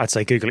 Yeah, I'd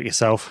say Google it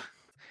yourself.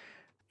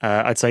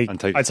 I'd say go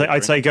to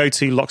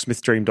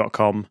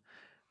locksmithdream.com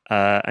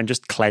and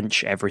just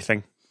clench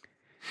everything.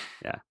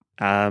 Yeah.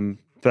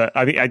 But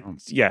I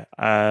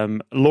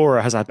mean,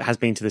 Laura has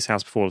been to this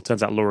house before. It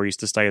turns out Laura used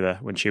to stay there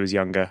when she was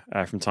younger,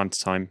 from time to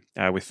time,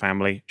 with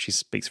family. She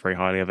speaks very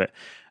highly of it,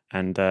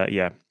 and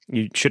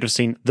you should have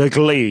seen the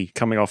glee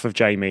coming off of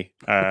Jamie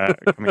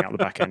coming out the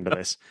back end of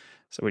this,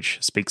 which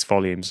speaks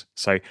volumes.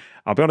 So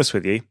I'll be honest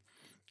with you.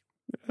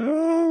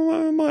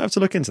 I might have to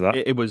look into that.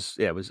 It was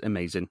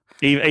amazing.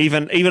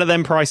 Even at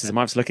them prices, I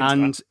might have to look into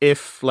that. And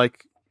if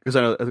like because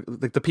I know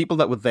the people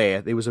that were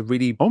there was a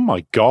really Oh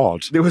my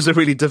God. there was a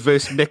really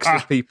diverse mix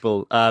of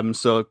people.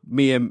 So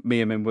me and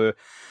him were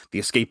the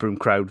escape room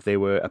crowd. There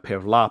were a pair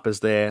of LARPers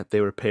there.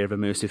 There were a pair of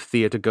immersive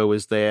theatre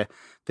goers there.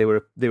 There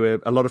were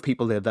a lot of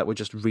people there that were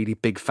just really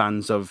big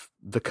fans of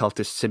the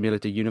Cultist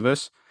Simulator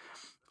universe.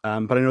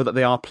 But I know that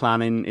they are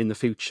planning in the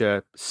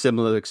future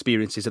similar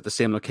experiences at the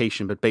same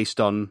location, but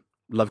based on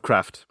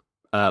Lovecraft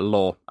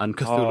lore and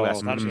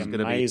Cthulhu-esque, which is going to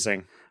be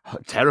amazing.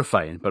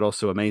 terrifying, but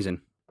also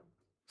amazing.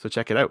 So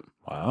check it out.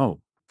 Wow.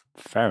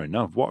 Fair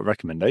enough. What a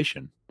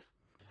recommendation.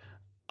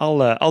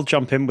 I'll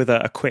jump in with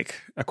a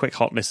quick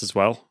hotness as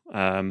well.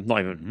 Not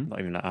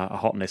even a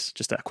hotness,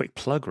 just a quick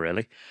plug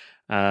really.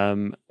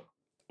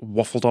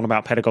 Waffled on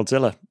about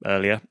Pedagodzilla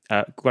earlier.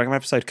 Got an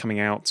episode coming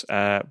out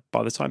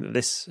by the time that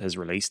this has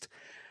released.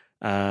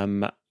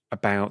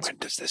 About When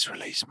does this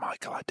release,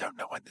 Michael? I don't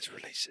know when this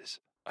releases.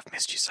 I've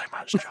missed you so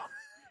much,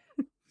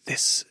 John.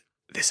 This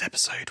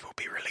episode will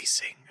be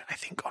releasing, I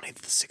think, on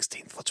either the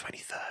 16th or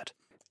 23rd.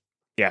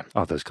 Yeah.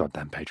 Oh, those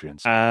goddamn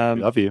Patreons. We Um,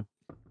 love you.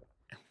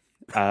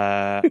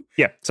 yeah.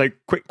 So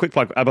quick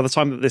plug. By the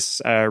time that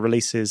this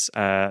releases,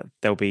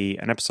 there'll be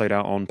an episode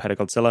out on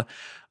Pedagodzilla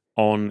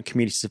on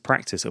communities of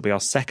practice. It'll be our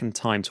second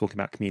time talking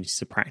about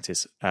communities of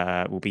practice.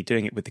 We'll be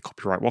doing it with the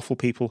Copyright Waffle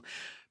people,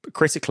 but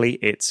critically,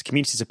 it's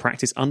communities of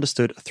practice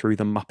understood through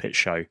the Muppet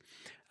Show.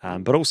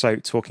 But also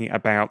talking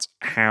about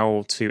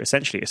how to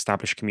essentially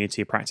establish a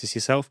community of practice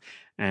yourself.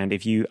 And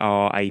if you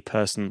are a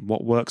person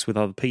what works with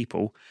other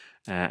people,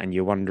 and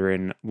you're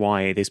wondering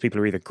why these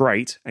people are either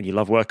great and you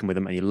love working with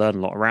them and you learn a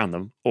lot around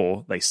them,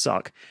 or they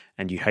suck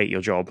and you hate your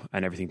job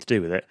and everything to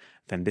do with it,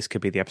 then this could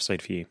be the episode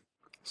for you.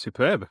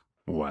 Superb.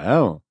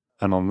 Well,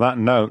 and on that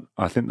note,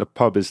 I think the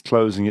pub is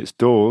closing its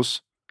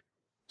doors,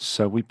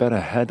 so we better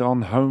head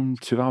on home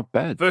to our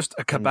bed. First,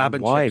 a kebab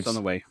and wives. chips on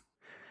the way.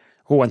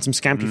 Oh, and some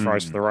scampi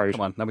fries for the road.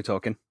 Come on, now we're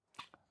talking.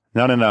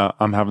 No,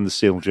 I'm having the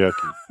seal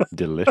jerky.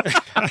 Delicious.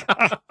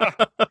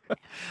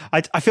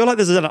 I feel like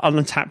there's an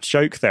untapped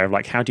joke there of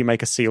like, how do you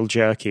make a seal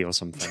jerky or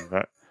something?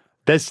 But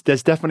There's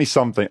definitely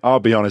something. I'll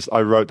be honest,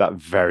 I wrote that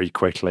very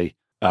quickly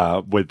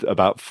with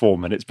about 4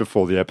 minutes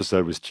before the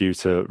episode was due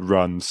to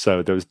run.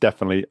 So there was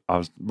definitely, I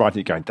was writing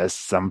it going, there's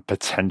some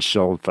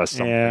potential for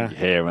something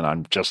here, and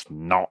I'm just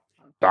not.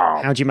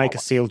 How do you make a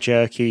seal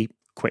jerky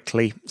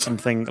quickly?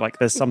 Something like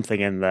there's something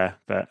in there,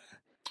 but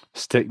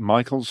Stick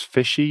Michael's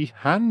fishy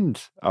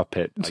hand up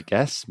it, I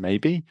guess,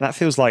 maybe. that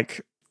feels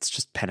like it's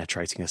just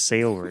penetrating a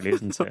seal, really,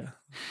 isn't it?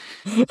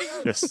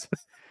 Just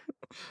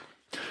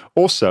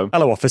Also,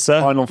 hello,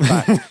 officer.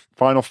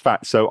 final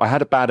fact. So I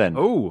had a bad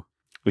ending. Oh,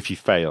 If you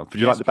fail, would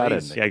you Yes, like the bad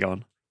please. ending? Yeah, go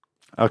on.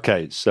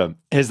 Okay, so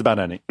here's the bad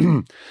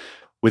ending.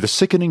 With a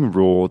sickening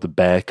roar, the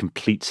bear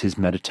completes his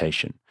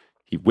meditation.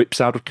 He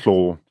whips out a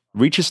claw,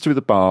 reaches through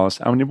the bars,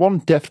 and in one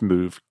deft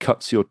move,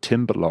 cuts your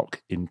timber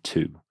lock in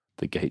two.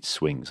 The gate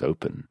swings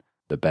open.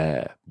 The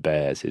bear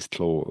bares his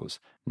claws,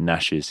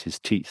 gnashes his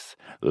teeth,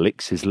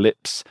 licks his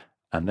lips,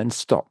 and then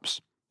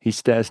stops. He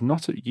stares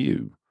not at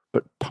you,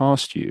 but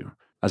past you,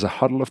 as a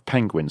huddle of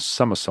penguins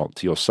somersault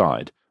to your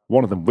side.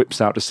 One of them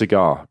whips out a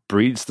cigar,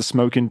 breathes the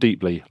smoke in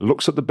deeply,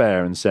 looks at the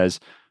bear and says,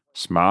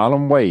 "Smile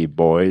and wave,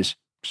 boys.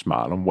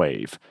 Smile and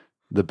wave."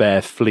 The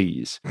bear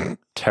flees,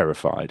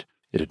 terrified.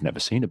 It had never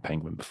seen a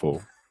penguin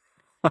before.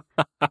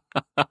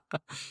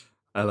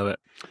 I love it.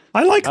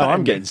 I like that. Oh, I'm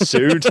ending. getting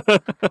sued.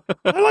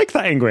 I like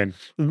that penguin.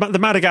 The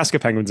Madagascar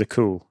penguins are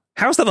cool.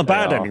 How's that a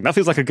bad are. ending? That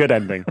feels like a good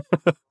ending.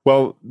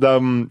 Well,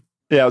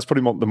 yeah, it's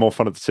probably the more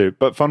fun of the two.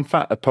 But fun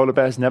fact, a polar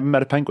bear's never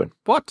met a penguin.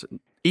 What?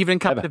 Even in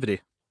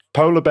captivity?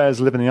 Polar bears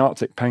live in the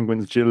Arctic.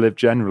 Penguins live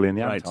generally in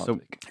the Right,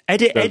 so- Antarctic.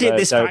 Edit they're-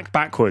 this they're- fact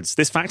backwards.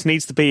 This fact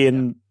needs to be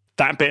in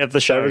that bit of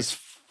the show. They're as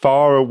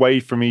far away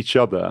from each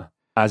other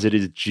as it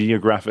is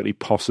geographically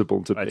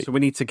possible to Right, be. so we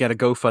need to get a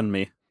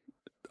GoFundMe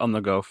on the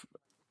go.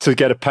 To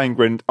get a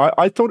penguin,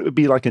 I thought it would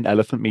be like an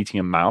elephant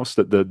meeting a mouse,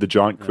 that the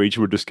giant creature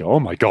would just go, "Oh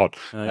my god,"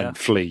 yeah. and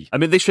flee. I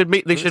mean, they should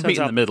meet. They should turns meet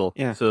in out- the middle.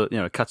 yeah. So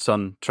it cuts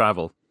on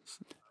travel.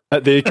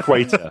 At the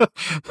equator,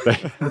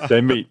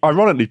 they meet.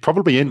 Ironically,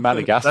 probably in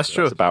Madagascar. That's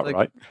true. That's about Like-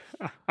 right.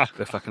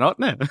 They're fucking hot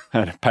now.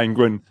 And a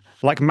penguin.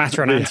 Like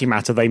matter and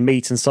antimatter, they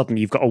meet and suddenly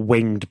you've got a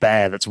winged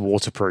bear that's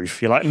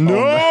waterproof. You're like,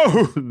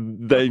 no!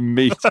 They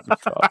meet.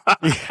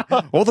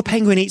 Or the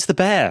penguin eats the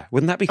bear.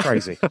 Wouldn't that be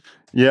crazy?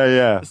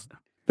 Yeah.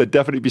 There'd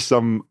definitely be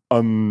some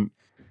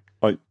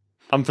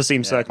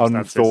Unforeseen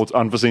circumstances.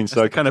 unforeseen That's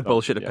the kind of circumstances.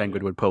 bullshit a Yeah,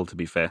 penguin would pull. To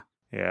be fair,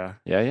 Yeah.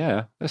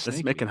 Yeah. That's let's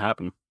sneaky. make it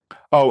happen.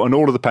 Oh, and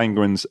all of the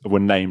penguins were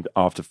named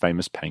after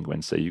famous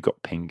penguins. So you've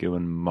got Pingu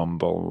and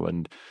Mumble,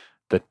 and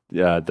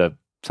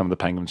some of the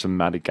penguins from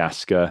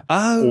Madagascar.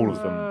 Oh. All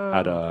of them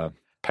had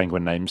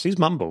penguin names. Who's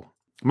Mumble?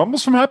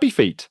 Mumble's from Happy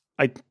Feet.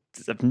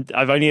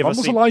 I've only ever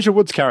Mumble's seen... Elijah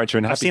Wood's character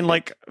in Happy I've seen Feet.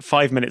 like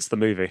 5 minutes of the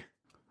movie.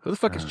 Who the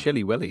fuck is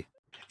Chili Willy?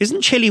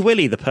 Isn't Chili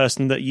Willy the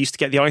person that used to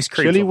get the ice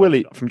cream Chili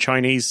Willy- from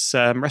Chinese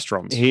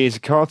restaurants? He is a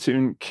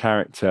cartoon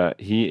character.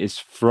 He is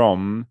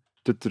from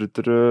the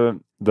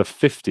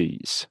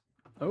 50s.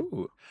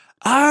 Oh,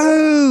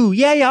 Oh,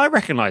 yeah, I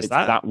recognise It's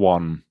that. that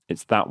one.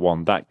 It's that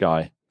one. That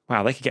guy.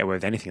 Wow, they could get away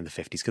with anything in the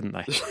 50s, couldn't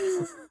they?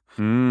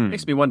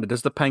 Makes me wonder,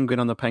 does the penguin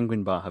on the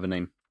penguin bar have a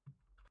name?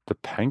 The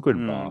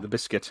penguin bar? The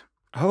biscuit.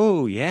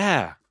 Oh,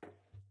 yeah.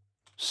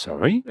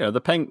 Sorry? Yeah, the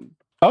penguin.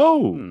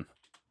 Oh!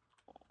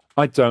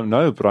 I don't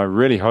know, but I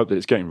really hope that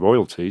it's getting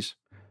royalties.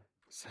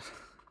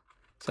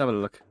 Let's have a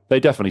look. They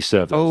definitely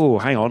serve those. Oh,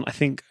 hang on. I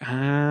think...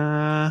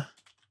 I've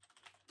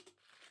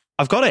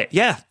got it.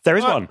 Yeah, there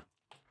is one.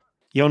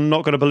 You're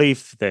not going to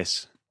believe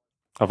this.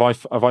 Have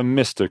I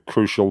missed a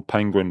crucial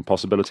penguin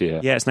possibility here?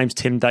 Yeah, his name's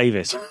Tim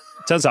Davis.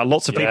 Turns out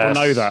lots of people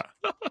know that.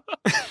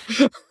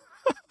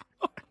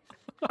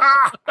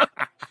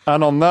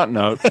 And on that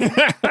note,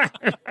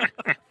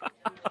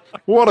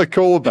 what a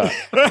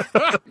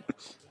callback.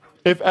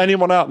 If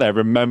anyone out there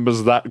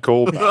remembers that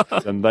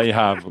callback, then they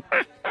have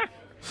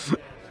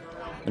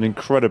an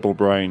incredible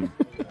brain.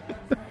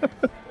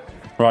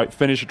 Right,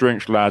 finish your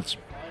drinks, lads.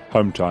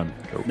 Home time.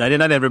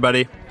 Night-night,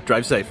 everybody.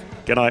 Drive safe.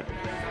 Good night.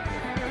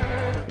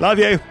 Love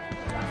you.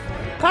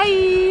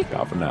 Bye.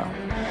 Ciao for now.